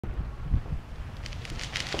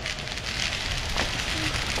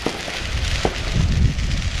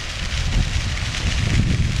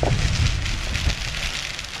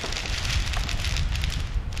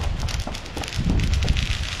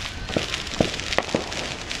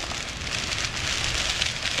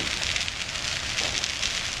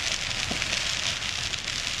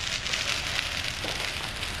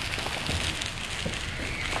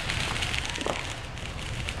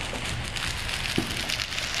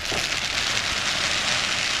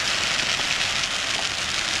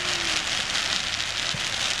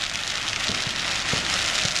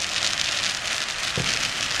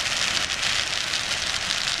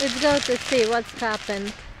go to see what's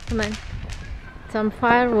happened. Come on. Some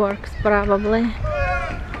fireworks probably.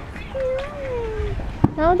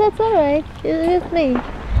 No, that's alright. It's with me.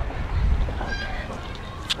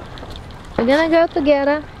 We're gonna go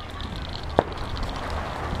together.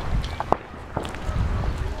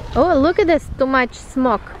 Oh, look at this, too much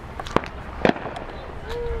smoke.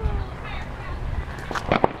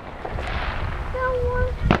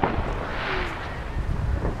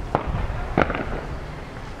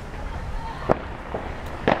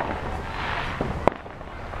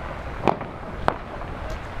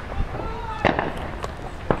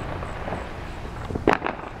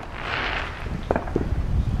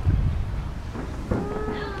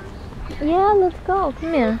 Yeah, let's go.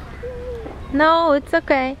 Come here. No, it's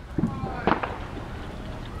okay.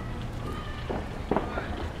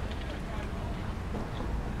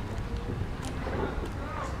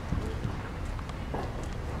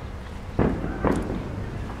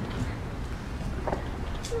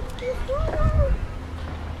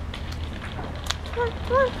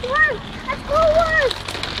 Let's go one.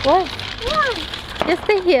 What? Just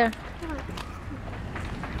stay here.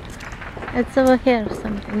 It's over here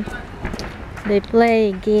something. They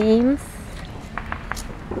play games.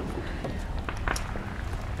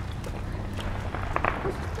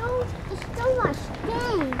 It's so much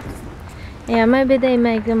games. Yeah, maybe they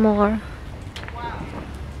make them more.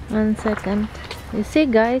 1 second. You see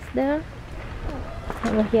guys there?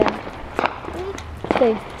 Over here.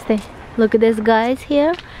 Stay. Look at these guys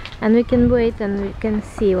here. And we can wait and we can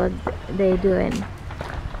see what they're doing.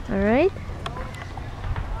 Alright?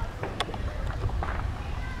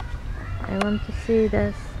 I want to see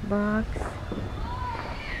this box.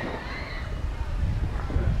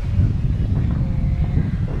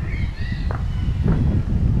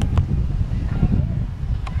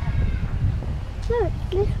 Look,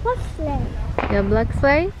 this was sleigh. Your black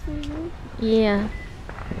sleigh? Yeah.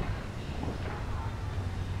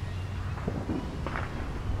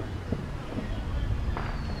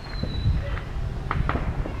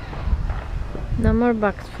 No more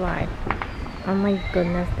bugs fly. Oh my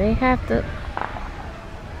goodness, they have to...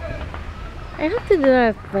 I have to do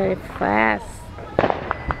it very fast.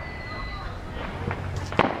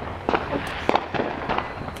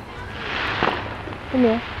 Come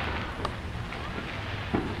here.